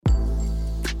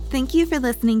Thank you for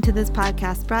listening to this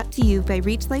podcast brought to you by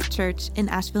Reach Life Church in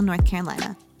Asheville, North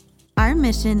Carolina. Our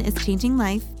mission is changing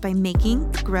life by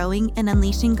making, growing, and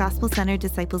unleashing gospel-centered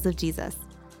disciples of Jesus.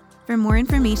 For more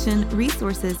information,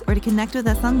 resources, or to connect with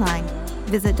us online,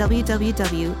 visit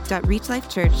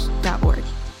www.reachlifechurch.org.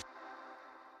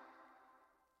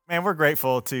 Man, we're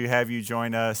grateful to have you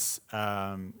join us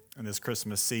in this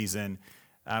Christmas season.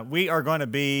 We are going to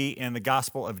be in the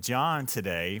Gospel of John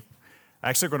today.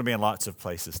 Actually, we're going to be in lots of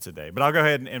places today, but I'll go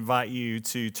ahead and invite you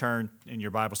to turn in your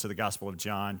Bibles to the Gospel of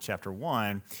John, chapter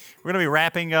 1. We're going to be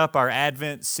wrapping up our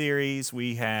Advent series.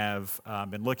 We have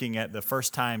been looking at the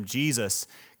first time Jesus,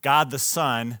 God the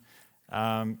Son,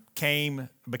 became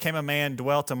a man,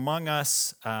 dwelt among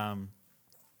us.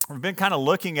 We've been kind of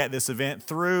looking at this event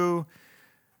through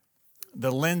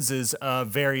the lenses of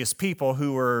various people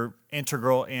who were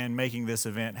integral in making this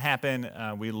event happen.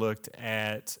 We looked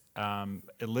at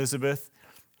Elizabeth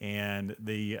and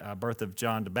the birth of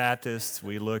John the Baptist.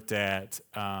 We looked at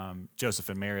Joseph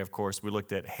and Mary, of course. We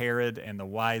looked at Herod and the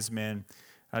wise men.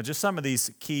 Just some of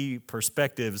these key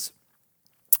perspectives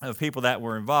of people that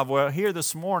were involved. Well, here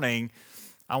this morning,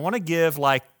 I want to give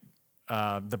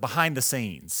the behind the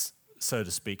scenes, so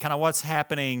to speak, kind of what's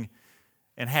happening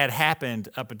and had happened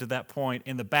up until that point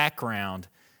in the background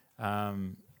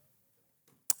with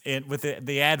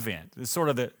the Advent. It's sort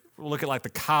of look at like the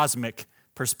cosmic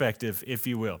perspective, if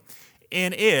you will.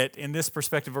 In this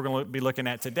perspective we're going to be looking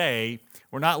at today,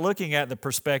 we're not looking at the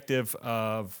perspective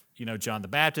of, John the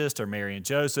Baptist or Mary and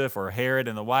Joseph or Herod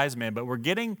and the wise men, but we're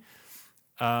getting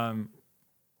kind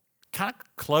of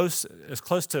close, as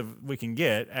close to we can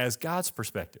get as God's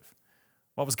perspective.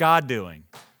 What was God doing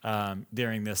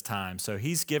during this time? So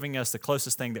he's giving us the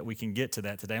closest thing that we can get to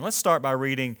that today. And let's start by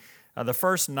reading the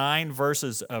first 9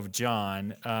 verses of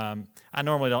John. I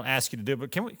normally don't ask you to do it,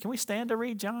 but can we stand to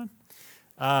read, John?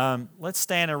 Let's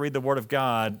stand and read the Word of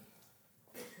God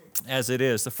as it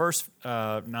is. The first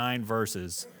 9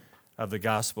 verses of the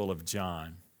Gospel of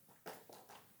John.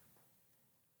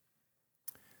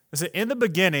 It says, "In the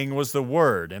beginning was the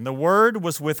Word, and the Word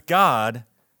was with God,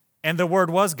 and the Word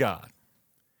was God.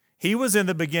 He was in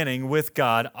the beginning with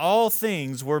God. All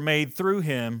things were made through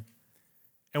him,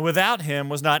 and without him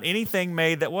was not anything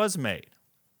made that was made.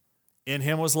 In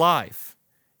him was life,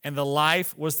 and the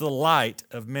life was the light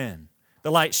of men. The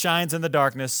light shines in the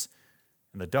darkness,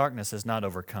 and the darkness has not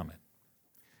overcome it.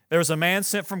 There was a man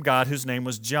sent from God whose name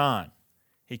was John.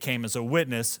 He came as a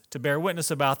witness to bear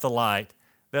witness about the light,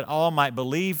 that all might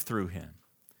believe through him.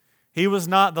 He was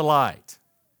not the light,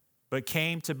 but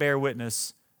came to bear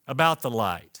witness about the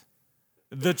light.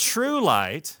 The true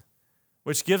light,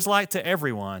 which gives light to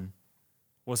everyone,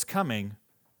 was coming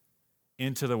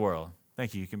into the world."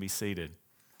 Thank you. You can be seated.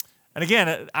 And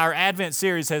again, our Advent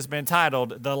series has been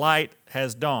titled, "The Light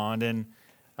Has Dawned," and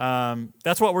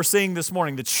that's what we're seeing this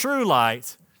morning. The true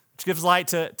light, which gives light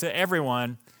to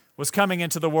everyone, was coming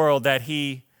into the world that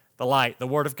he, the light, the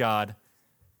Word of God,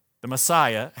 the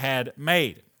Messiah, had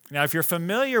made. Now, if you're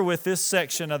familiar with this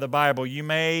section of the Bible, you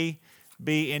may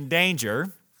be in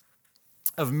danger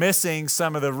of missing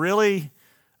some of the really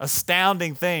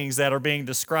astounding things that are being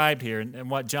described here and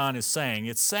what John is saying.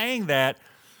 It's saying that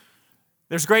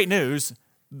there's great news.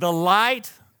 The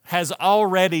light has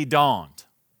already dawned.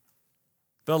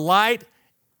 The light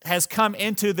has come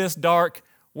into this dark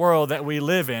world that we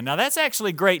live in. Now, that's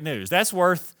actually great news. That's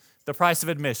worth the price of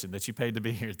admission that you paid to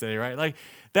be here today, right?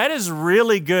 That is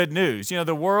really good news.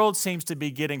 The world seems to be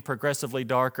getting progressively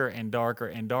darker and darker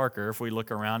and darker if we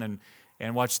look around and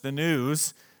watch the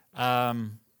news.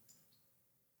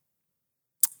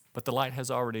 But the light has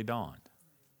already dawned.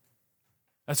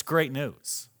 That's great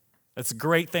news. That's a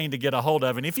great thing to get a hold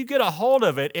of. And if you get a hold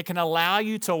of it, it can allow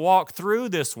you to walk through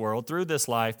this world, through this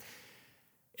life,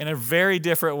 in a very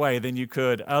different way than you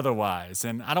could otherwise.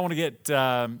 And I don't want to get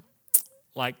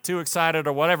too excited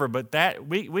or whatever, but that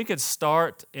we could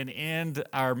start and end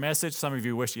our message. Some of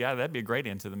you wish, that'd be a great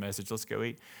end to the message. Let's go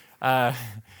eat.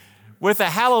 With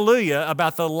a hallelujah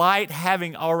about the light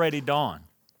having already dawned.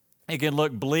 It can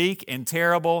look bleak and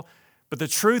terrible, but the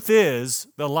truth is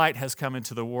the light has come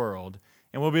into the world,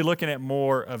 and we'll be looking at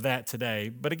more of that today.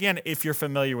 But again, if you're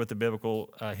familiar with the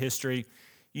biblical history,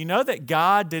 you know that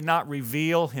God did not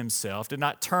reveal himself, did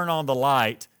not turn on the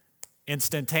light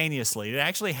instantaneously. It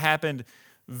actually happened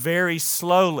very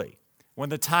slowly. When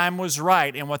the time was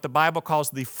right, and what the Bible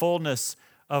calls the fullness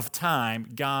of time,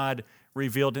 God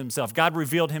revealed himself. God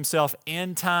revealed himself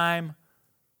in time,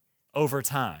 over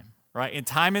time, right? In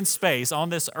time and space on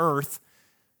this earth,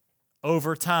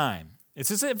 over time.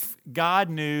 It's as if God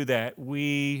knew that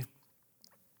we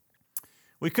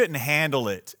we couldn't handle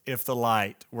it if the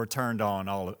light were turned on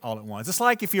all at once. It's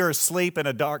like if you're asleep in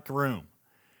a dark room,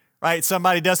 right?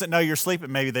 Somebody doesn't know you're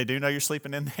sleeping. Maybe they do know you're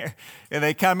sleeping in there, and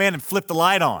they come in and flip the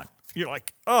light on. You're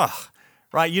like, ugh,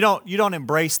 right? You don't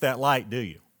embrace that light, do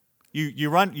you? You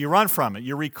run from it.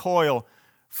 You recoil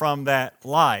from that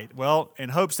light. Well, in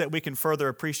hopes that we can further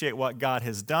appreciate what God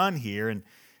has done here, and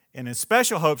in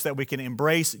special hopes that we can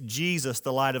embrace Jesus,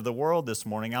 the light of the world, this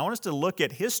morning, I want us to look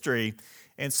at history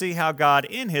and see how God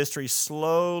in history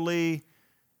slowly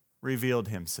revealed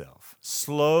himself,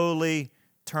 slowly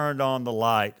turned on the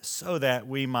light so that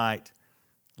we might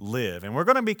live. And we're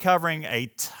going to be covering a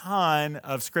ton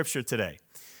of Scripture today.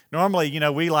 Normally,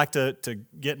 we like to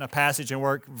get in a passage and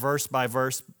work verse by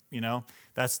verse,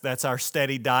 That's our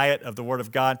steady diet of the Word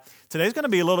of God. Today's going to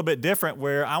be a little bit different,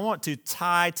 where I want to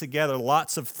tie together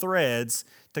lots of threads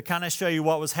to kind of show you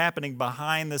what was happening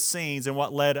behind the scenes and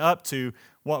what led up to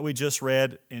what we just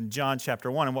read in John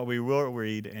chapter 1 and what we will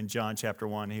read in John chapter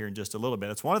 1 here in just a little bit.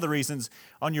 It's one of the reasons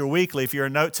on your weekly, if you're a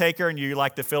note taker and you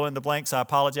like to fill in the blanks, I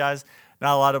apologize.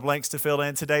 Not a lot of blanks to fill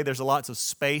in today. There's lots of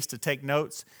space to take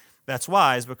notes. That's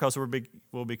wise, because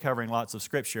we'll be covering lots of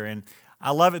Scripture. And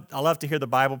I love it. I love to hear the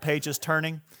Bible pages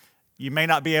turning. You may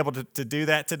not be able to do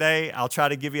that today. I'll try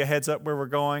to give you a heads up where we're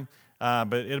going,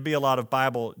 but it'll be a lot of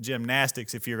Bible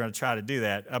gymnastics if you're going to try to do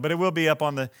that. But it will be up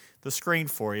on the screen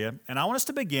for you. And I want us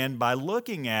to begin by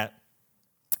looking at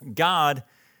God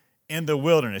in the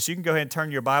wilderness. You can go ahead and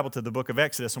turn your Bible to the book of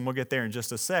Exodus, and we'll get there in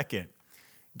just a second.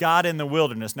 God in the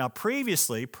wilderness. Now,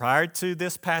 previously, prior to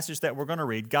this passage that we're going to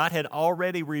read, God had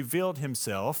already revealed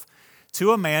himself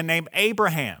to a man named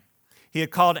Abraham. He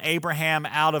had called Abraham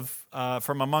out of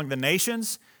from among the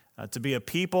nations to be a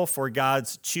people for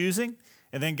God's choosing.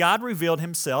 And then God revealed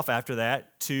himself after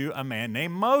that to a man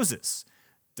named Moses,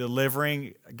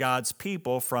 delivering God's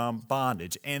people from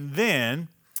bondage. And then,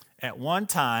 at one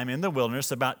time in the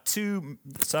wilderness,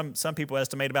 some people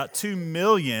estimate about 2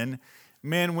 million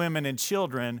men, women, and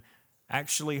children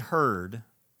actually heard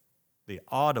the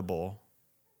audible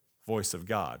voice of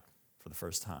God for the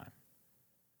first time.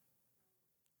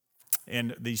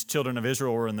 And these children of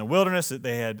Israel were in the wilderness.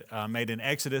 They had made an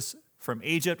exodus from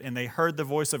Egypt, and they heard the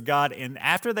voice of God. And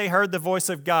after they heard the voice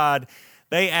of God,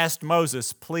 they asked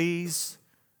Moses, please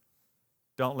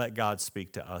don't let God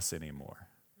speak to us anymore.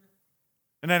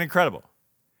 Isn't that incredible?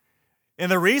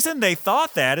 And the reason they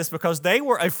thought that is because they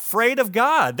were afraid of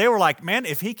God. They were like, man,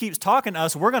 if he keeps talking to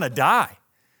us, we're going to die.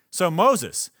 So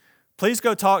Moses, please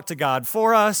go talk to God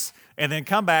for us, and then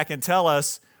come back and tell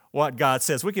us what God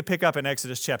says. We could pick up in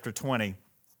Exodus chapter 20,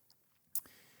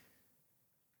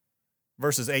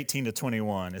 verses 18 to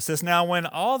 21. It says, now when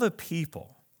all the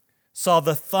people saw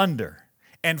the thunder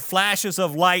and flashes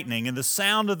of lightning and the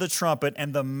sound of the trumpet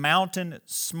and the mountain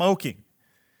smoking,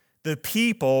 the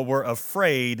people were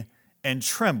afraid and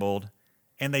trembled,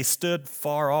 and they stood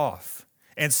far off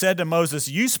and said to Moses,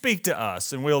 you speak to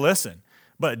us and we'll listen,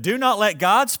 but do not let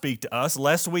God speak to us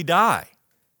lest we die.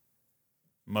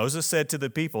 Moses said to the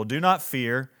people, do not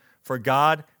fear, for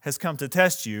God has come to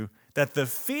test you, that the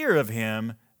fear of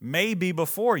him may be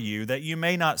before you, that you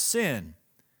may not sin.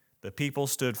 The people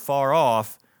stood far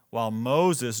off while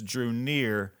Moses drew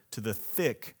near to the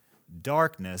thick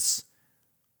darkness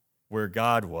where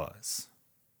God was.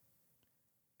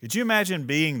 Could you imagine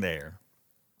being there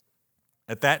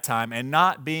at that time and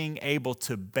not being able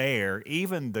to bear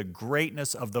even the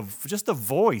greatness of just the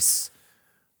voice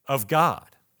of God?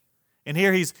 And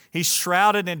here he's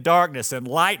shrouded in darkness and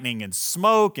lightning and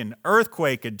smoke and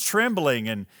earthquake and trembling,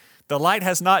 and the light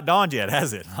has not dawned yet,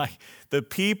 has it? Like, the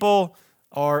people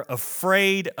are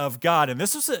afraid of God. And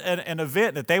this was an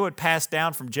event that they would pass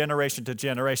down from generation to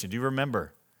generation. Do you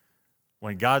remember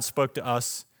when God spoke to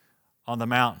us on the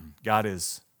mountain? God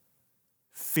is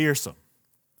fearsome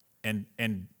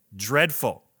and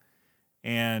dreadful.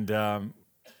 And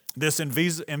this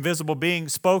invisible being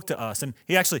spoke to us. And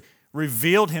he actually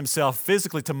revealed himself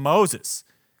physically to Moses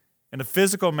in a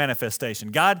physical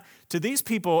manifestation. God, to these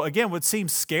people, again, would seem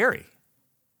scary.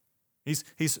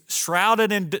 He's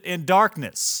shrouded in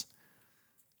darkness,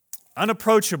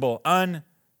 unapproachable,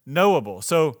 unknowable.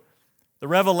 So the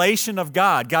revelation of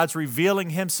God, God's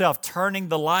revealing himself, turning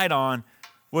the light on,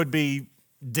 would be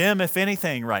dim, if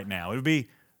anything, right now. It would be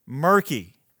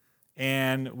murky.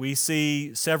 And we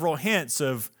see several hints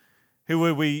of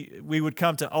who we would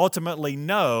come to ultimately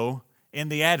know in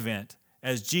the Advent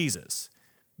as Jesus.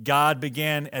 God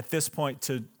began at this point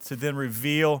to then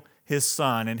reveal his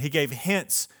Son, and he gave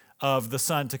hints of the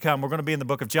Son to come. We're going to be in the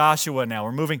book of Joshua now.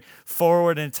 We're moving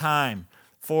forward in time,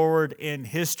 forward in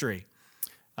history.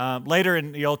 Later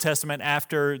in the Old Testament,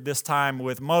 after this time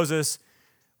with Moses,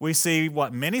 we see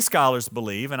what many scholars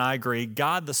believe, and I agree,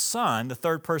 God the Son, the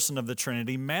third person of the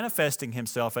Trinity, manifesting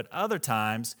himself at other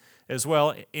times as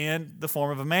well in the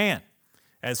form of a man,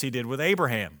 as he did with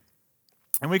Abraham.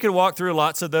 And we could walk through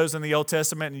lots of those in the Old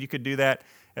Testament, and you could do that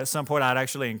at some point. I'd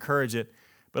actually encourage it.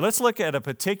 But let's look at a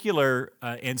particular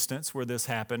instance where this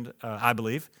happened, I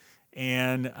believe,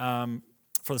 and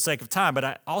for the sake of time,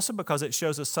 but also because it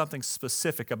shows us something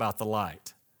specific about the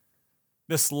light.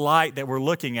 This light that we're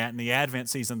looking at in the Advent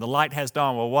season, the light has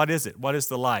dawned. Well, what is it? What is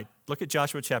the light? Look at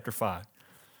Joshua chapter 5. It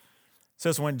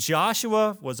says, when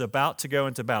Joshua was about to go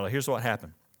into battle, here's what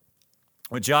happened.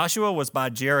 When Joshua was by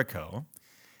Jericho,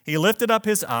 he lifted up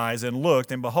his eyes and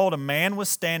looked, and behold, a man was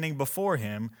standing before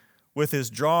him with his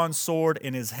drawn sword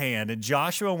in his hand. And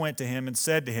Joshua went to him and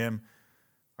said to him,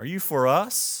 are you for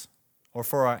us or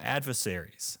for our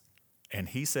adversaries? And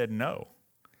he said, no,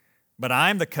 but I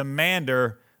am the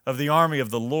commander of the army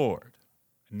of the Lord.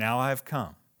 Now I have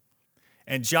come.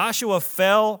 And Joshua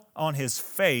fell on his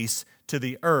face to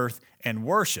the earth and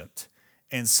worshiped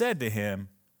and said to him,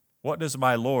 what does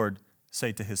my Lord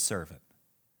say to his servant?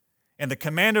 And the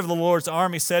commander of the Lord's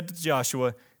army said to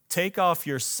Joshua, take off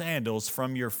your sandals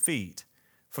from your feet,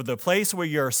 for the place where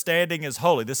you're standing is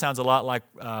holy. This sounds a lot like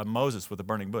Moses with the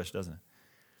burning bush, doesn't it?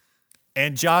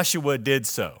 And Joshua did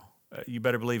so. You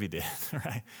better believe he did,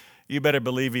 right? You better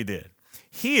believe he did.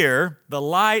 Here, the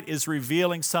light is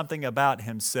revealing something about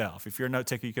himself. If you're a note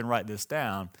taker, you can write this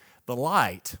down. The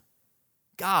light,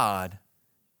 God,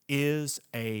 is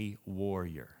a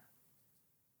warrior.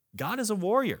 God is a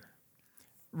warrior.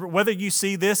 Whether you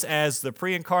see this as the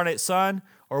pre-incarnate Son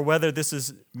or whether this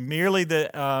is merely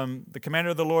the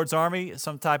commander of the Lord's army,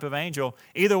 some type of angel,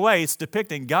 either way, it's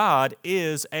depicting God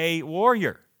is a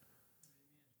warrior.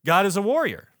 God is a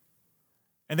warrior.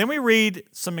 And then we read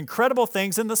some incredible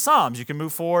things in the Psalms. You can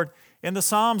move forward in the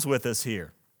Psalms with us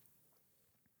here.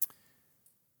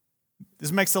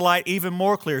 This makes the light even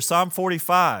more clear. Psalm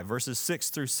 45, verses 6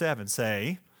 through 7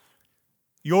 say,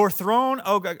 your throne,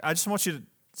 oh God, I just want you to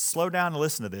slow down and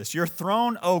listen to this. Your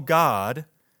throne, O God,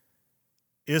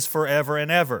 is forever and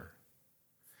ever.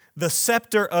 The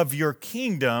scepter of your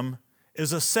kingdom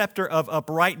is a scepter of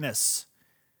uprightness.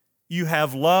 You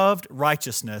have loved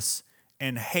righteousness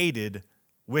and hated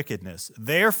wickedness.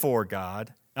 Therefore,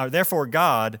 God,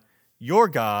 your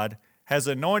God, has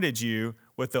anointed you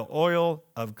with the oil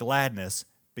of gladness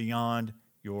beyond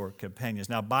your companions.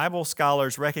 Now, Bible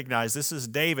scholars recognize this is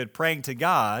David praying to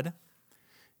God,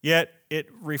 yet it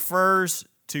refers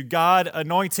to God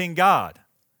anointing God.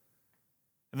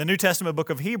 And the New Testament book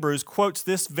of Hebrews quotes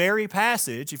this very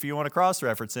passage, if you want to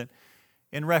cross-reference it,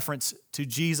 in reference to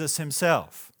Jesus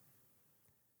himself.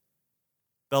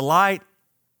 The light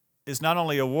is not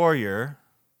only a warrior,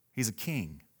 he's a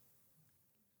king.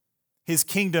 His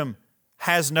kingdom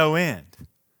has no end.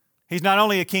 He's not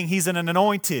only a king, he's an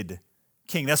anointed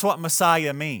king. That's what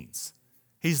Messiah means.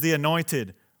 He's the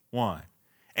anointed one.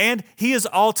 And he is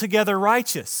altogether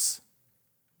righteous.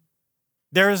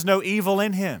 There is no evil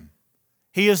in him.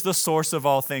 He is the source of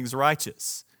all things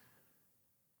righteous.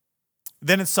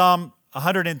 Then in Psalm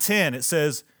 110, it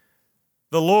says,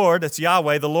 the Lord, that's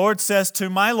Yahweh, the Lord says to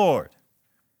my Lord,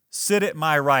 sit at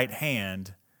my right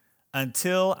hand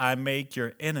until I make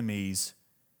your enemies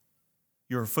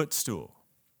your footstool.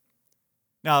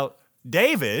 Now,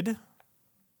 David,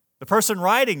 the person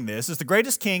writing this, is the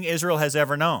greatest king Israel has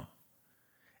ever known.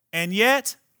 And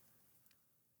yet,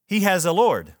 he has a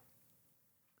Lord,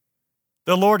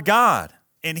 the Lord God.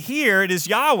 And here it is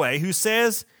Yahweh who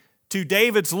says to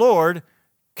David's Lord,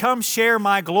 come share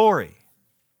my glory.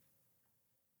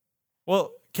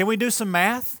 Well, can we do some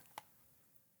math?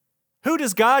 Who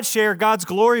does God share God's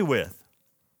glory with?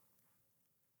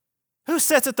 Who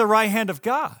sits at the right hand of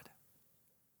God?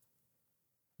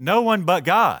 No one but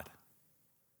God.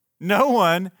 No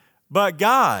one but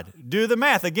God. Do the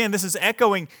math. Again, this is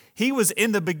echoing, he was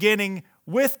in the beginning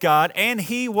with God and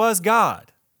he was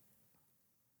God.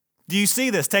 Do you see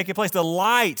this taking place? The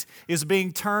light is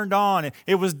being turned on.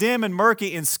 It was dim and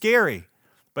murky and scary,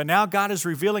 but now God is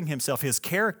revealing himself, his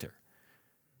character.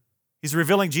 He's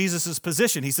revealing Jesus'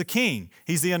 position. He's the king.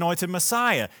 He's the anointed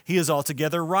Messiah. He is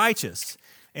altogether righteous.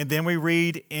 And then we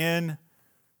read in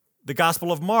the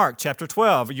Gospel of Mark, chapter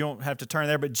 12. You don't have to turn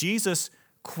there, but Jesus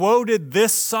quoted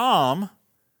this psalm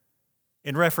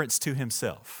in reference to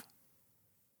himself.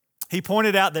 He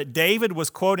pointed out that David was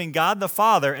quoting God the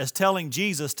Father as telling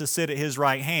Jesus to sit at his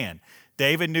right hand.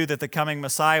 David knew that the coming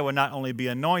Messiah would not only be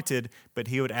anointed, but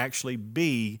he would actually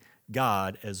be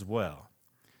God as well.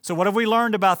 So what have we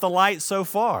learned about the light so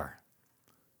far?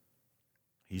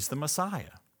 He's the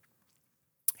Messiah.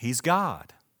 He's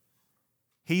God.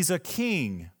 He's a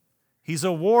king, He's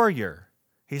a warrior.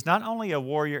 He's not only a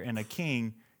warrior and a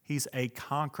king, he's a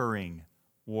conquering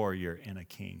warrior and a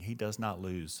king. He does not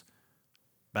lose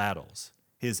battles.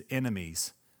 His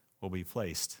enemies will be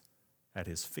placed at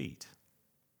his feet.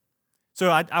 So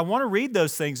I want to read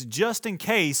those things just in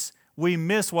case we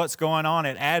miss what's going on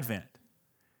at Advent.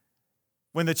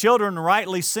 When the children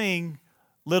rightly sing,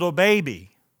 "Little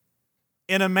baby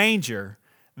in a manger,"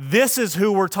 this is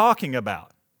who we're talking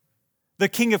about. The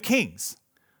King of Kings,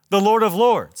 the Lord of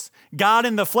Lords, God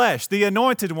in the flesh, the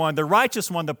anointed one, the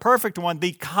righteous one, the perfect one,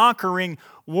 the conquering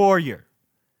warrior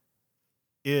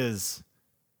is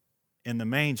in the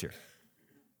manger.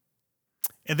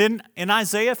 And then in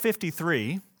Isaiah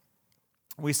 53,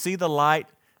 we see the light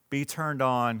be turned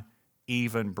on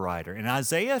even brighter. In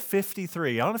Isaiah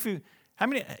 53, I don't know if how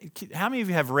many of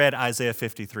you have read Isaiah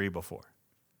 53 before?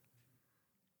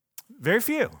 Very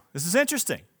few. This is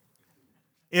interesting.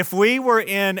 If we were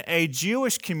in a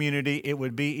Jewish community, it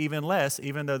would be even less,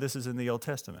 even though this is in the Old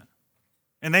Testament.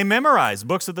 And they memorize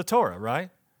books of the Torah,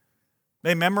 right?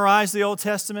 They memorize the Old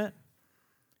Testament.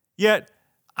 Yet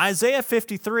Isaiah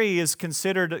 53 is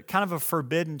considered kind of a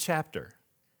forbidden chapter.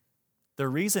 The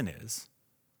reason is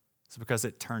because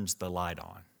it turns the light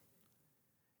on.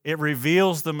 It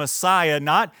reveals the Messiah,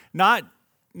 not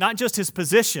just his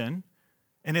position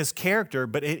and his character,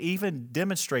 but it even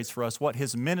demonstrates for us what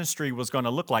his ministry was going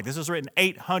to look like. This was written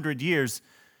 800 years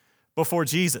before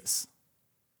Jesus.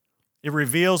 It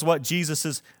reveals what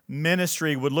Jesus'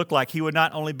 ministry would look like. He would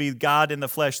not only be God in the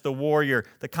flesh, the warrior,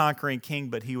 the conquering king,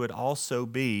 but he would also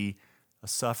be a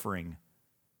suffering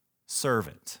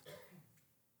servant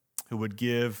who would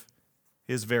give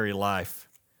his very life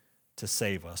to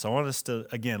save us. I want us to,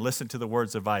 again, listen to the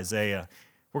words of Isaiah.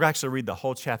 We're going to actually read the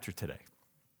whole chapter today.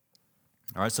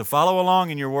 All right, so follow along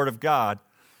in your Word of God,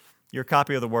 your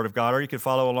copy of the Word of God, or you could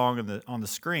follow along on the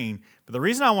screen. But the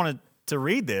reason I wanted to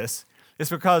read this is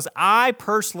because I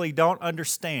personally don't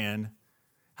understand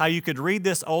how you could read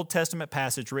this Old Testament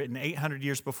passage written 800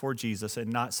 years before Jesus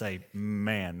and not say,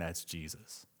 man, that's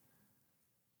Jesus.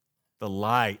 The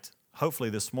light, hopefully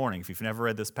this morning, if you've never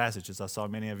read this passage, as I saw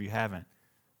many of you haven't,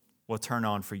 will turn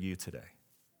on for you today.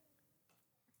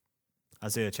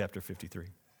 Isaiah chapter 53.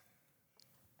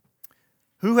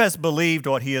 Who has believed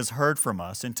what he has heard from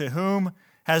us, and to whom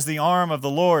has the arm of the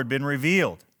Lord been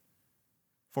revealed?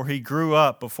 For he grew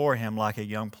up before him like a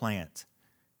young plant,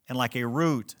 and like a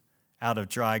root out of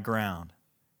dry ground.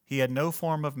 He had no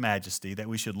form of majesty that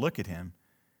we should look at him,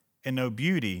 and no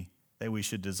beauty that we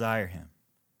should desire him.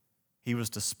 He was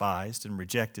despised and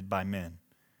rejected by men,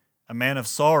 a man of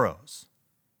sorrows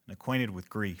and acquainted with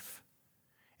grief.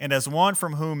 And as one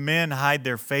from whom men hide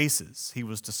their faces, he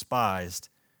was despised,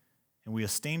 and we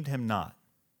esteemed him not.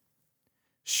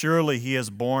 Surely he has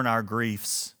borne our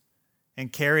griefs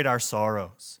and carried our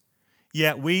sorrows.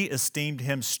 Yet we esteemed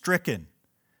him stricken,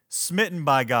 smitten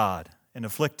by God, and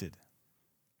afflicted.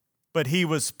 But he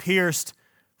was pierced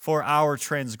for our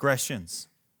transgressions.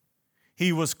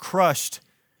 He was crushed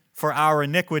for our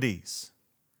iniquities.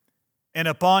 And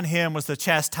upon him was the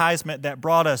chastisement that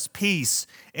brought us peace,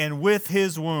 and with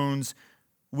his wounds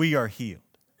we are healed.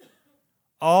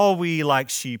 All we like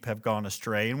sheep have gone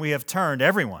astray, and we have turned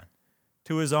everyone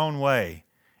to his own way.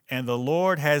 And the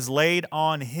Lord has laid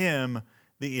on him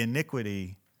the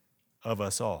iniquity of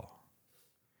us all.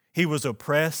 He was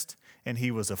oppressed and he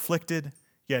was afflicted,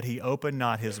 yet he opened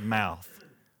not his mouth.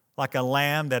 Like a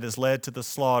lamb that is led to the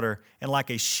slaughter, and like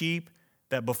a sheep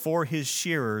that before his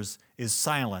shearers is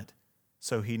silent,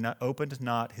 so he opened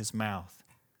not his mouth.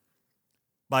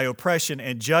 By oppression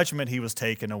and judgment he was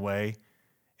taken away.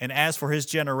 And as for his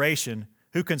generation,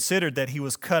 who considered that he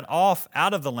was cut off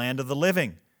out of the land of the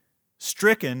living,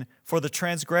 stricken for the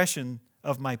transgression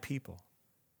of my people.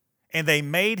 And they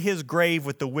made his grave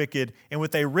with the wicked and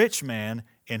with a rich man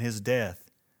in his death,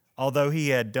 although he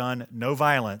had done no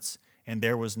violence, and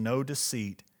there was no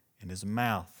deceit in his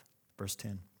mouth. Verse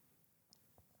 10.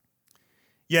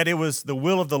 Yet it was the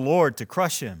will of the Lord to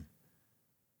crush him.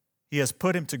 He has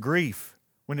put him to grief.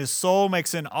 When his soul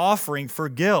makes an offering for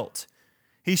guilt,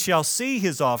 he shall see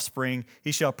his offspring,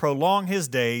 he shall prolong his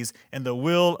days, and the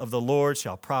will of the Lord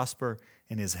shall prosper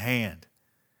in his hand.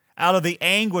 Out of the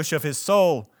anguish of his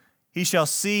soul he shall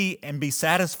see and be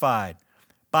satisfied.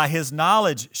 By his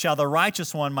knowledge shall the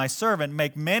righteous one, my servant,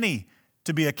 make many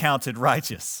to be accounted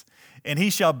righteous, and he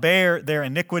shall bear their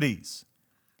iniquities.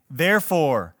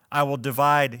 Therefore I will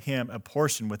divide him a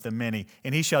portion with the many,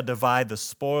 and he shall divide the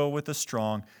spoil with the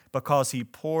strong, because he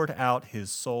poured out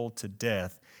his soul to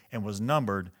death and was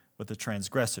numbered with the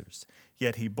transgressors.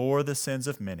 Yet he bore the sins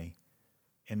of many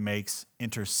and makes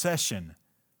intercession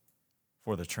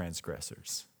for the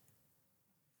transgressors.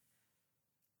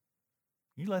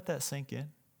 You let that sink in.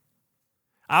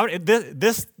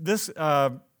 This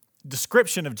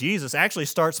description of Jesus actually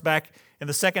starts back in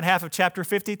the second half of chapter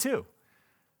 52.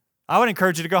 I would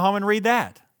encourage you to go home and read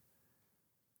that.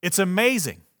 It's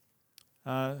amazing.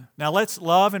 Now let's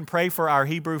love and pray for our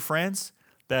Hebrew friends,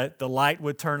 that the light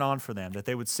would turn on for them, that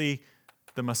they would see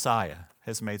the Messiah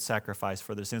has made sacrifice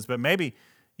for their sins. But maybe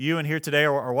you in here today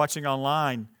or watching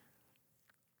online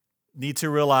need to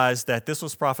realize that this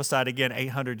was prophesied again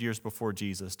 800 years before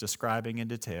Jesus, describing in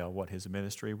detail what his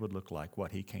ministry would look like,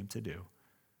 what he came to do.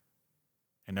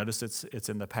 And notice it's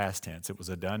in the past tense. It was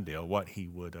a done deal, what he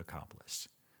would accomplish.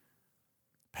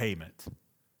 Payment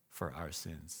for our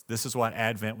sins. This is what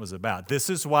Advent was about. This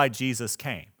is why Jesus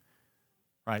came,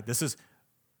 right? This is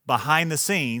behind the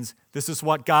scenes. This is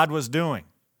what God was doing,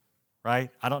 right?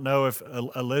 I don't know if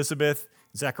Elizabeth,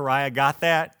 Zechariah got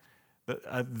that.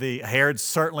 The Herod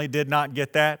certainly did not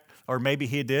get that, or maybe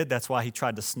he did. That's why he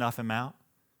tried to snuff him out.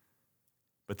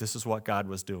 But this is what God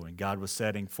was doing. God was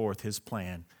setting forth his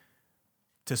plan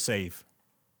to save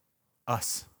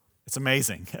us. It's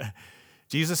amazing.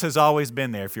 Jesus has always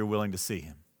been there if you're willing to see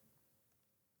him.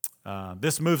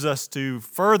 This moves us to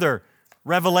further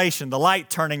revelation, the light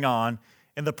turning on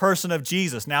in the person of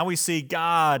Jesus. Now we see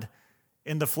God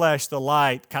in the flesh, the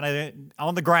light, kind of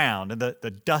on the ground, in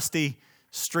the dusty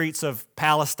streets of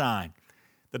Palestine.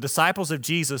 The disciples of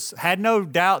Jesus had no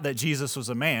doubt that Jesus was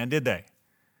a man, did they?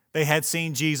 They had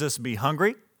seen Jesus be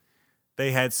hungry.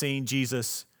 They had seen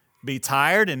Jesus be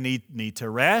tired and need to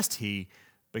rest. He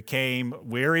became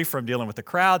weary from dealing with the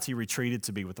crowds. He retreated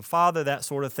to be with the Father, that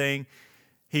sort of thing.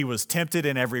 He was tempted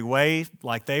in every way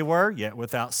like they were, yet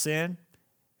without sin.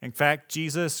 In fact,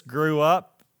 Jesus grew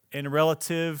up in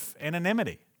relative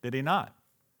anonymity, did he not?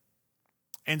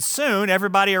 And soon,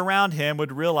 everybody around him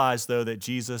would realize, though, that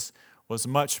Jesus was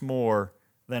much more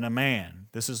than a man.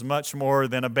 This is much more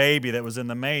than a baby that was in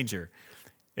the manger.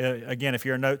 Again, if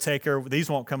you're a note taker, these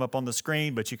won't come up on the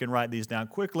screen, but you can write these down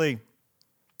quickly.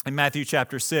 In Matthew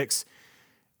chapter 6,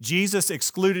 Jesus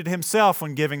excluded himself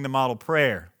when giving the model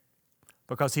prayer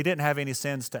because he didn't have any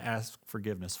sins to ask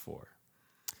forgiveness for.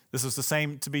 This was the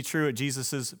same to be true at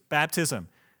Jesus' baptism.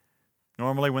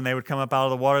 Normally, when they would come up out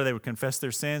of the water, they would confess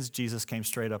their sins. Jesus came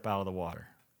straight up out of the water.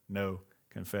 No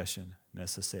confession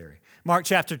necessary. Mark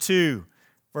chapter 2,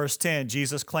 verse 10,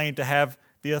 Jesus claimed to have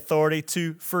the authority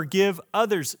to forgive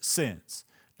others' sins.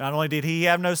 Not only did he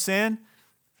have no sin,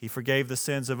 he forgave the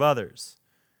sins of others.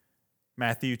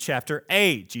 Matthew chapter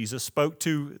 8, Jesus spoke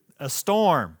to a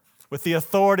storm with the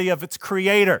authority of its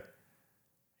creator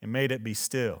and made it be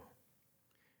still.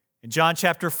 In John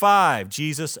chapter 5,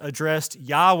 Jesus addressed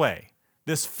Yahweh,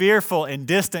 this fearful and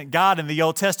distant God in the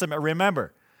Old Testament,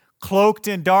 remember, cloaked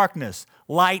in darkness,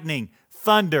 lightning,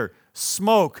 thunder,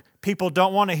 smoke. People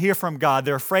don't want to hear from God.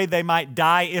 They're afraid they might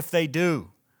die if they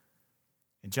do.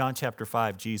 In John chapter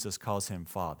 5, Jesus calls him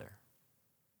Father.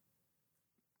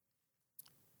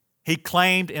 He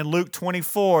claimed in Luke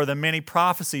 24 the many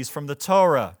prophecies from the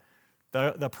Torah,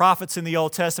 the prophets in the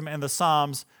Old Testament and the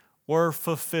Psalms were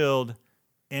fulfilled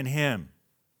in him.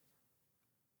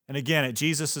 And again, at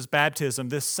Jesus' baptism,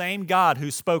 this same God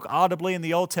who spoke audibly in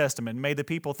the Old Testament and made the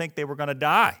people think they were going to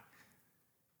die,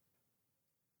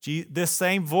 this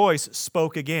same voice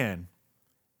spoke again,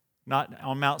 not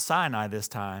on Mount Sinai this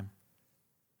time,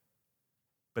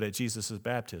 but at Jesus'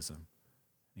 baptism.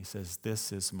 He says,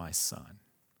 "This is my son."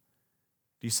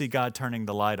 Do you see God turning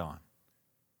the light on?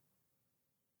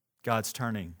 God's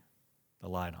turning the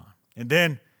light on. And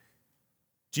then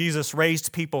Jesus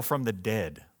raised people from the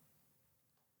dead.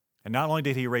 And not only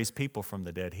did he raise people from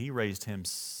the dead, he raised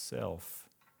himself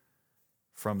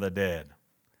from the dead.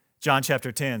 John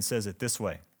chapter 10 says it this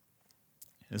way.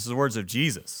 This is the words of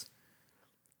Jesus.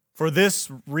 "For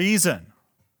this reason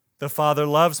the Father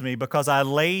loves me, because I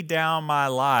lay down my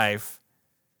life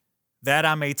that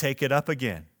I may take it up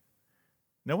again.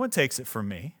 No one takes it from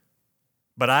me,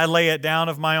 but I lay it down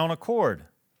of my own accord.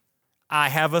 I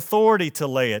have authority to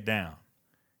lay it down,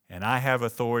 and I have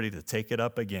authority to take it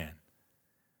up again.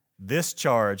 This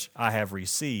charge I have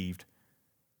received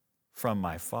from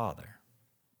my Father."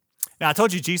 Now, I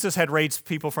told you Jesus had raised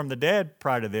people from the dead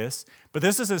prior to this, but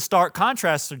this is a stark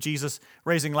contrast to Jesus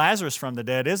raising Lazarus from the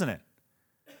dead, isn't it?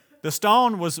 The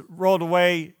stone was rolled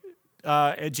away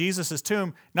at Jesus'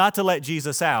 tomb, not to let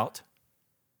Jesus out,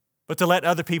 but to let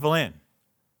other people in,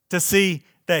 to see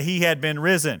that he had been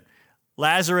risen.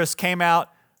 Lazarus came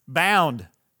out bound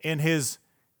in his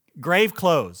grave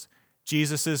clothes.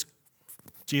 Jesus'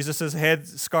 head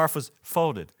scarf was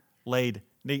folded, laid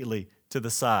neatly to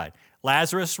the side.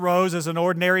 Lazarus rose as an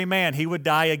ordinary man. He would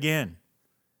die again.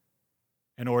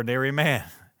 An ordinary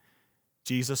man.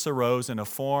 Jesus arose in a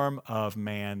form of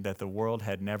man that the world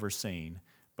had never seen,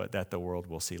 but that the world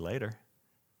will see later,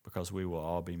 because we will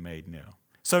all be made new.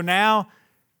 So now,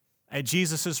 at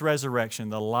Jesus'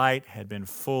 resurrection, the light had been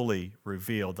fully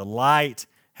revealed. The light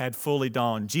had fully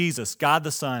dawned. Jesus, God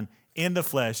the Son, in the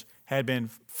flesh, had been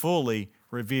fully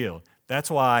revealed.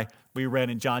 That's why we read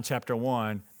in John chapter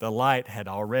 1, the light had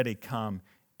already come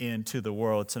into the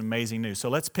world. It's amazing news. So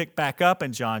let's pick back up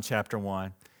in John chapter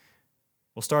 1.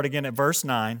 We'll start again at verse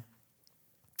 9,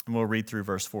 and we'll read through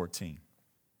verse 14.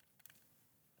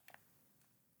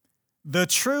 The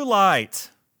true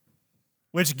light,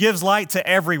 which gives light to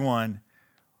everyone,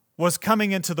 was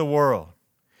coming into the world.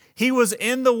 He was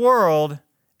in the world,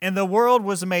 and the world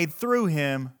was made through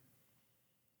him,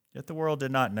 yet the world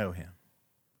did not know him.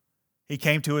 He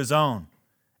came to his own,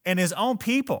 and his own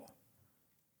people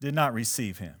did not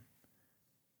receive him.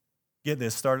 Get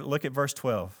this, look at verse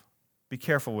 12. Be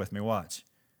careful with me, watch.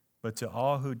 But to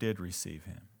all who did receive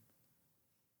him,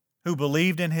 who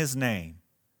believed in his name,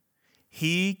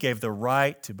 he gave the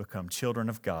right to become children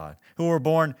of God, who were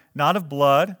born not of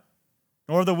blood,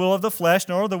 nor of the will of the flesh,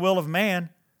 nor of the will of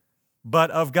man,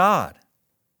 but of God.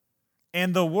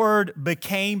 And the Word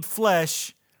became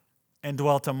flesh and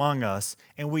dwelt among us,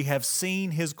 and we have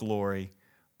seen his glory,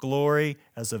 glory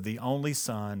as of the only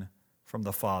Son from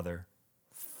the Father,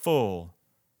 full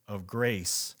of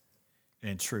grace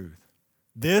and truth.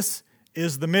 This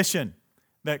is the mission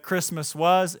that Christmas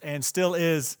was and still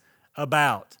is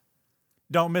about.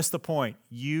 Don't miss the point.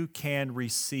 You can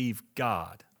receive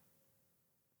God.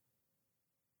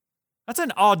 That's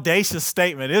an audacious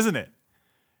statement, isn't it?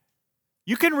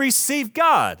 You can receive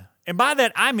God. And by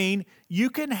that, I mean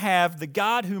you can have the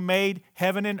God who made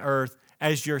heaven and earth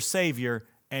as your Savior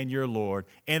and your Lord.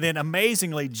 And then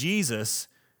amazingly, Jesus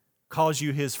calls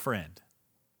you his friend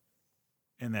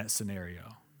in that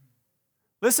scenario.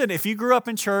 Listen, if you grew up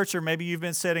in church or maybe you've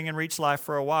been sitting in Reach Life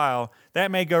for a while,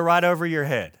 that may go right over your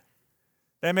head.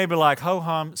 That may be like,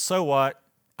 ho-hum, so what?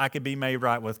 I could be made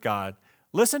right with God.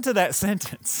 Listen to that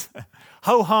sentence.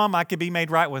 Ho-hum, I could be made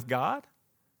right with God?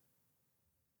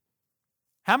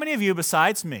 How many of you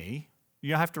besides me,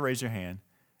 you don't have to raise your hand,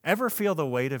 ever feel the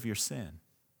weight of your sin?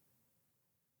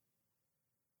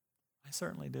 I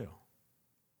certainly do.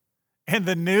 And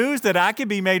the news that I could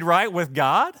be made right with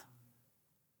God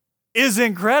is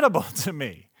incredible to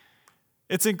me.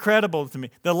 It's incredible to me.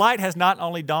 The light has not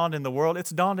only dawned in the world, it's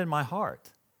dawned in my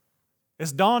heart.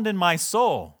 It's dawned in my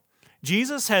soul.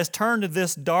 Jesus has turned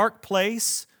this dark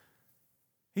place.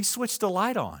 He switched the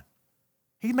light on.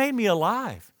 He made me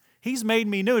alive. He's made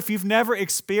me new. If you've never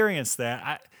experienced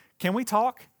that, can we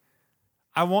talk?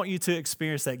 I want you to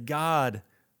experience that. God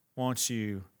wants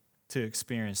you to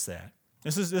experience that.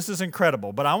 This is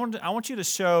incredible. But I want to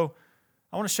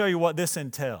show you what this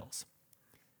entails.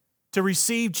 To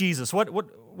receive Jesus,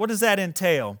 what does that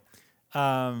entail?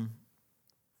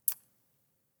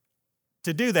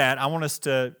 To do that, I want us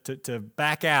to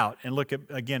back out and look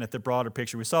again at the broader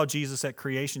picture. We saw Jesus at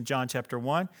creation, John chapter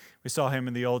 1. We saw him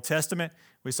in the Old Testament.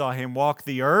 We saw him walk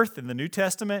the earth in the New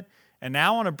Testament. And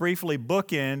now I want to briefly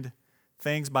bookend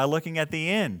things by looking at the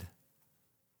end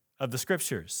of the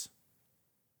Scriptures.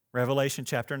 Revelation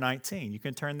chapter 19. You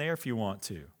can turn there if you want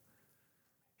to.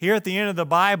 Here at the end of the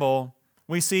Bible,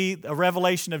 we see a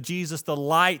revelation of Jesus, the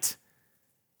light,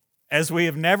 as we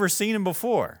have never seen him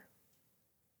before.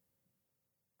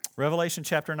 Revelation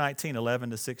chapter 19,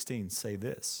 11 to 16 say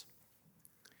this.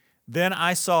 Then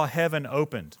I saw heaven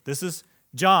opened. This is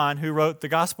John, who wrote the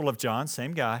Gospel of John,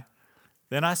 same guy.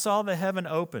 Then I saw the heaven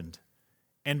opened,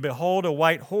 and behold, a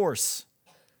white horse.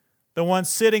 The one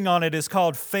sitting on it is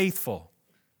called Faithful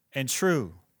and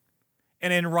True.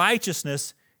 And in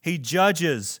righteousness he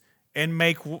judges and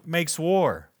makes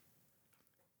war.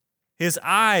 His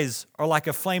eyes are like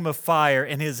a flame of fire,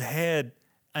 and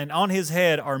on his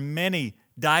head are many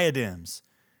diadems.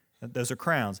 Those are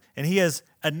crowns. And he has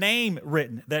a name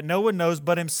written that no one knows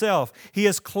but himself. He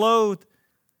is clothed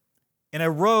in a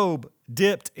robe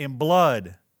dipped in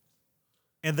blood.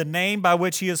 And the name by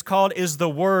which he is called is the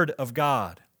Word of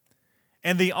God.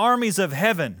 And the armies of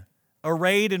heaven,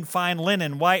 arrayed in fine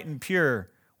linen, white and pure,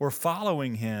 were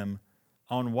following him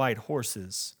on white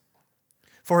horses.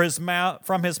 From his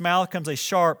mouth comes a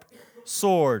sharp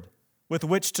sword with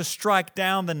which to strike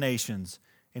down the nations,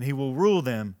 and he will rule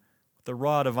them with a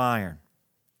rod of iron.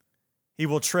 He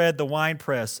will tread the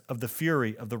winepress of the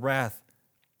fury of the wrath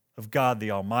of God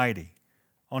the Almighty.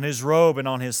 On his robe and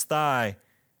on his thigh,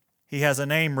 he has a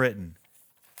name written,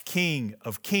 King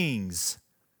of Kings,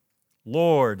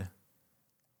 Lord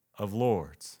of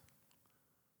Lords.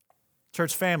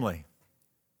 Church family,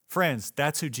 friends,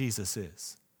 that's who Jesus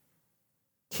is.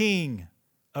 King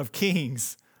of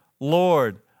Kings,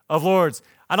 Lord of Lords.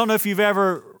 I don't know if you've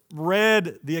ever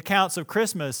read the accounts of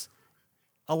Christmas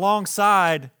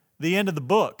alongside the end of the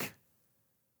book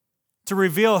to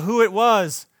reveal who it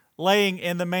was laying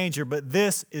in the manger. But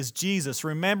this is Jesus.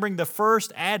 Remembering the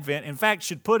first advent, in fact,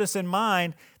 should put us in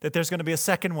mind that there's going to be a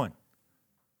second one.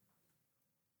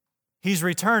 He's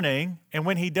returning, and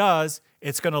when he does,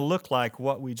 it's going to look like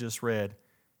what we just read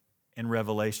in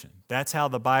Revelation. That's how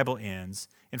the Bible ends.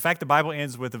 In fact, the Bible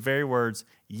ends with the very words,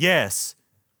 yes,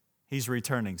 he's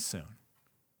returning soon.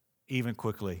 Even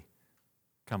quickly,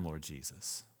 come Lord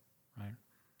Jesus. Right?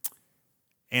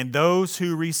 And those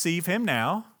who receive him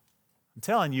now, I'm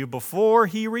telling you, before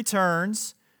he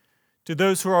returns, to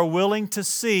those who are willing to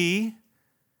see,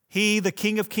 he, the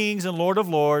King of Kings and Lord of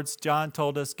Lords, John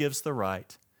told us, gives the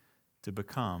right to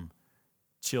become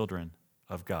children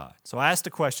of God. So I asked the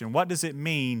question, what does it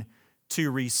mean to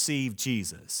receive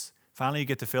Jesus? Finally, you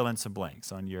get to fill in some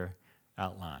blanks on your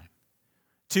outline.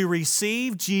 To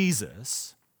receive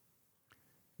Jesus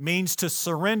means to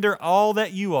surrender all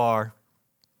that you are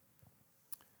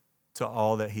to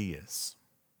all that he is.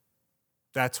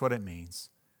 That's what it means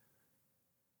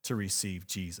to receive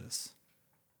Jesus.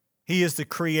 He is the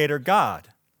Creator God.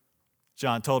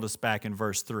 John told us back in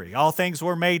verse 3. All things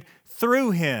were made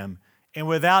through him, and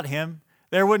without him,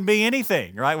 there wouldn't be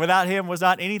anything, right? Without him was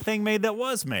not anything made that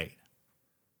was made.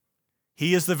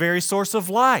 He is the very source of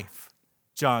life,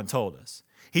 John told us.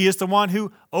 He is the one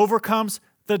who overcomes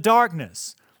the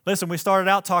darkness. Listen, we started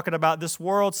out talking about this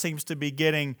world seems to be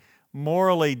getting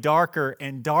morally darker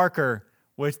and darker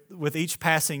with each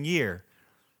passing year.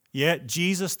 Yet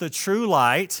Jesus, the true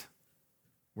light,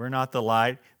 we're not the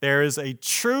light. There is a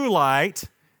true light.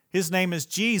 His name is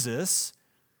Jesus.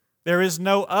 There is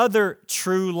no other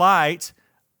true light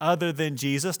other than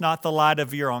Jesus, not the light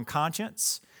of your own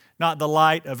conscience, not the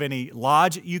light of any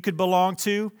lodge you could belong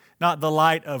to, not the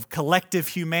light of collective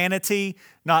humanity,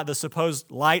 not the supposed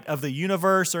light of the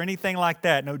universe or anything like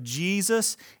that. No,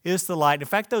 Jesus is the light. In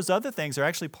fact, those other things are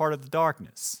actually part of the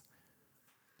darkness.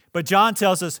 But John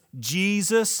tells us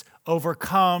Jesus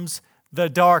overcomes the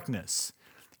darkness.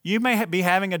 You may be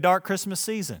having a dark Christmas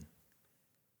season.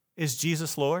 Is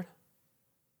Jesus Lord?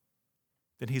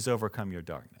 Then he's overcome your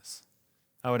darkness.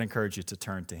 I would encourage you to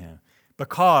turn to him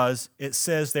because it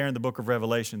says there in the book of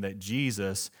Revelation that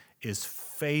Jesus is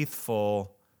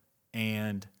faithful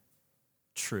and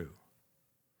true.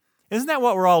 Isn't that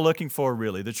what we're all looking for,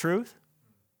 really? The truth?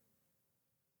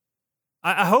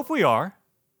 I hope we are.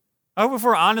 I hope if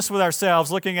we're honest with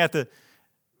ourselves, looking at the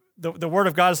Word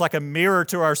of God is like a mirror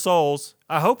to our souls.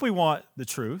 I hope we want the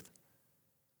truth.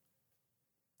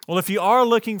 Well, if you are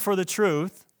looking for the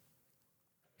truth,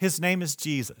 his name is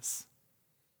Jesus.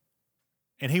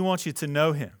 And he wants you to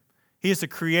know him. He is the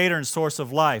creator and source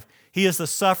of life. He is the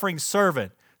suffering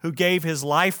servant who gave his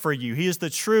life for you. He is the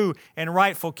true and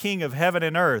rightful King of heaven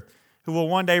and earth who will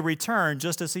one day return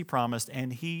just as he promised,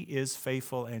 and he is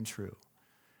faithful and true.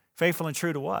 Faithful and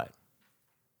true to what?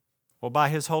 Well, by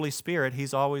his Holy Spirit,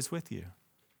 he's always with you.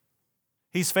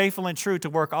 He's faithful and true to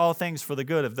work all things for the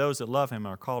good of those that love him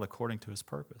and are called according to his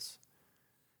purpose.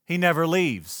 He never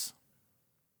leaves.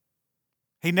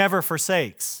 He never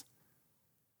forsakes.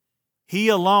 He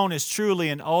alone is truly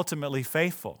and ultimately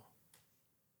faithful.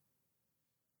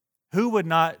 Who would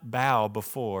not bow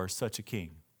before such a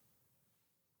king?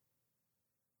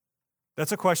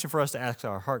 That's a question for us to ask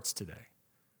our hearts today.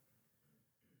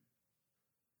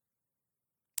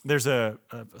 There's a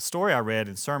story I read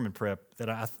in sermon prep that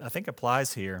I think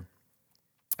applies here.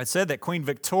 It said that Queen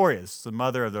Victoria, the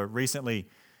mother of the recently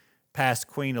passed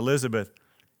Queen Elizabeth,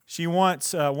 she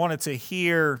once wanted to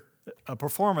hear a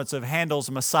performance of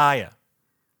Handel's Messiah.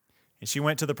 And she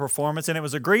went to the performance, and it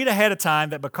was agreed ahead of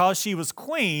time that because she was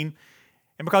queen,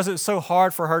 and because it was so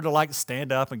hard for her to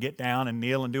stand up and get down and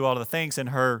kneel and do all of the things in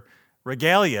her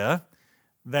regalia,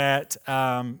 that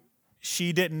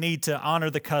she didn't need to honor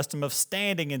the custom of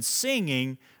standing and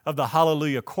singing of the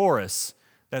Hallelujah chorus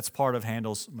that's part of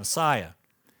Handel's Messiah.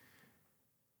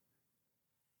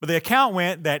 But the account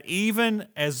went that even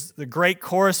as the great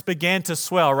chorus began to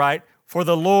swell, right? For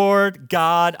the Lord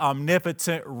God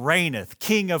omnipotent reigneth,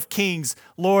 King of kings,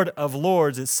 Lord of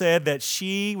lords. It said that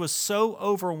she was so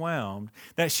overwhelmed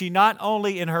that she not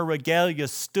only in her regalia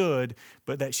stood,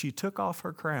 but that she took off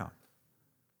her crown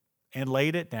and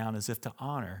laid it down as if to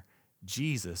honor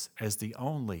Jesus as the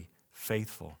only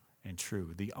faithful and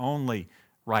true, the only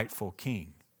rightful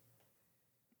king.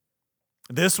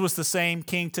 This was the same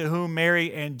king to whom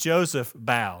Mary and Joseph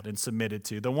bowed and submitted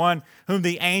to, the one whom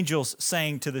the angels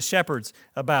sang to the shepherds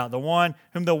about, the one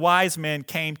whom the wise men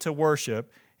came to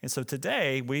worship. And so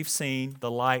today we've seen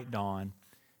the light dawn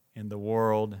in the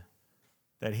world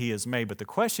that he has made. But the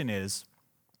question is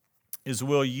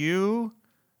will you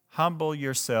humble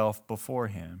yourself before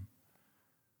him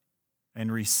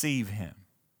and receive him?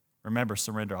 Remember,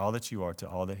 surrender all that you are to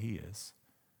all that he is.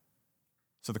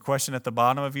 So the question at the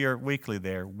bottom of your weekly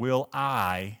there, will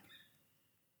I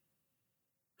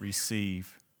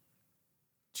receive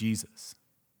Jesus?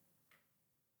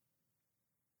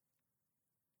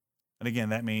 And again,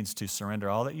 that means to surrender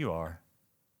all that you are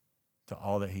to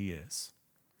all that he is.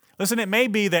 Listen, it may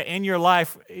be that in your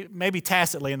life, maybe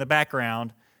tacitly in the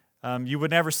background, you would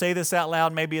never say this out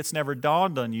loud. Maybe it's never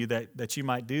dawned on you that you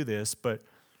might do this, but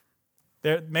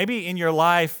maybe in your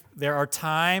life there are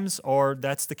times, or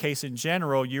that's the case in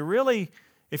general, you really,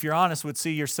 if you're honest, would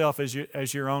see yourself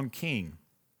as your own king.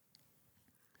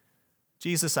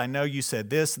 Jesus, I know you said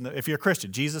this. If you're a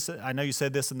Christian, Jesus, I know you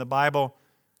said this in the Bible,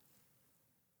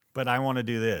 but I want to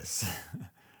do this.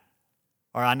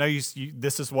 Or I know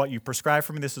this is what you prescribe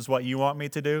for me, this is what you want me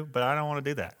to do, but I don't want to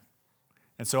do that.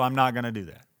 And so I'm not going to do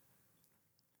that.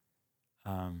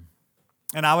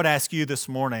 And I would ask you this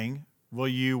morning, will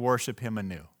you worship him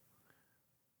anew?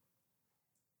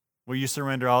 Will you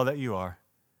surrender all that you are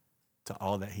to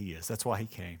all that he is? That's why he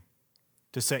came,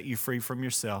 to set you free from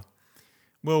yourself.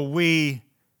 Will we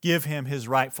give him his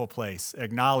rightful place,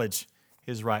 acknowledge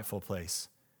his rightful place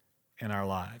in our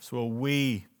lives? Will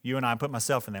we, you and I, put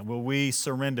myself in that, will we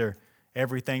surrender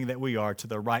everything that we are to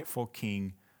the rightful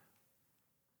king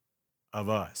of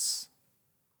us?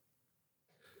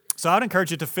 So I'd encourage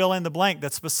you to fill in the blank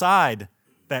that's beside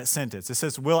that sentence. It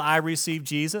says, will I receive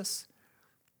Jesus?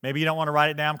 Maybe you don't want to write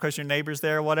it down because your neighbor's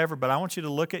there or whatever, but I want you to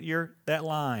look at that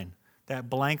line, that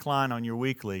blank line on your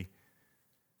weekly,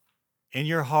 in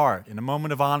your heart, in a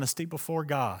moment of honesty before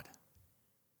God.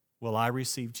 Will I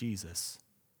receive Jesus?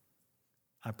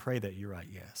 I pray that you write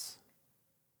yes.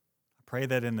 I pray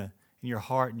that in your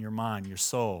heart and your mind, your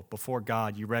soul, before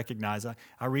God, you recognize,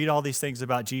 I read all these things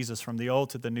about Jesus from the Old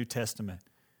to the New Testament.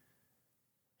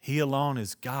 He alone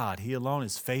is God. He alone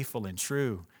is faithful and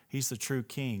true. He's the true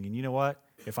king. And you know what?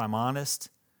 If I'm honest,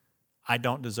 I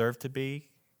don't deserve to be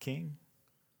king.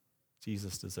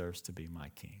 Jesus deserves to be my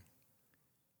king.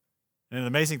 And the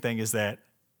amazing thing is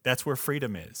that's where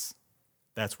freedom is.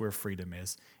 That's where freedom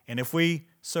is. And if we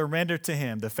surrender to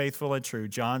him, the faithful and true,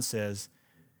 John says,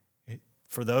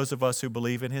 for those of us who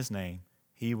believe in his name,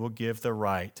 he will give the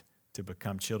right to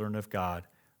become children of God,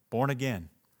 born again,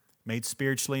 made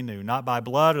spiritually new, not by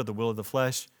blood or the will of the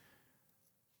flesh,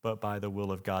 but by the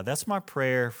will of God. That's my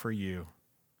prayer for you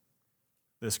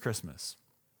this Christmas.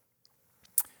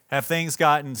 Have things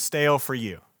gotten stale for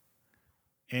you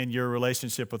in your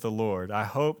relationship with the Lord? I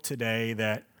hope today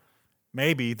that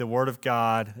maybe the Word of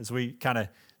God, as we kind of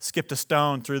skipped a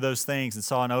stone through those things and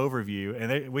saw an overview,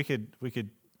 and we could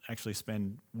actually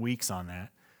spend weeks on that.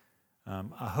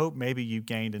 I hope maybe you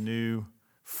gained a new,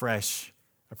 fresh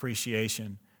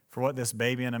appreciation for what this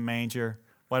baby in a manger,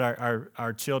 what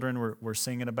our children were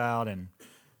singing about, and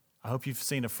I hope you've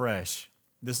seen afresh.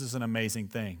 This is an amazing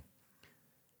thing.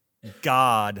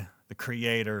 God, the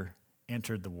Creator,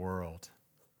 entered the world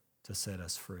to set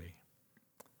us free.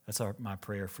 That's my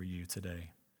prayer for you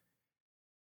today.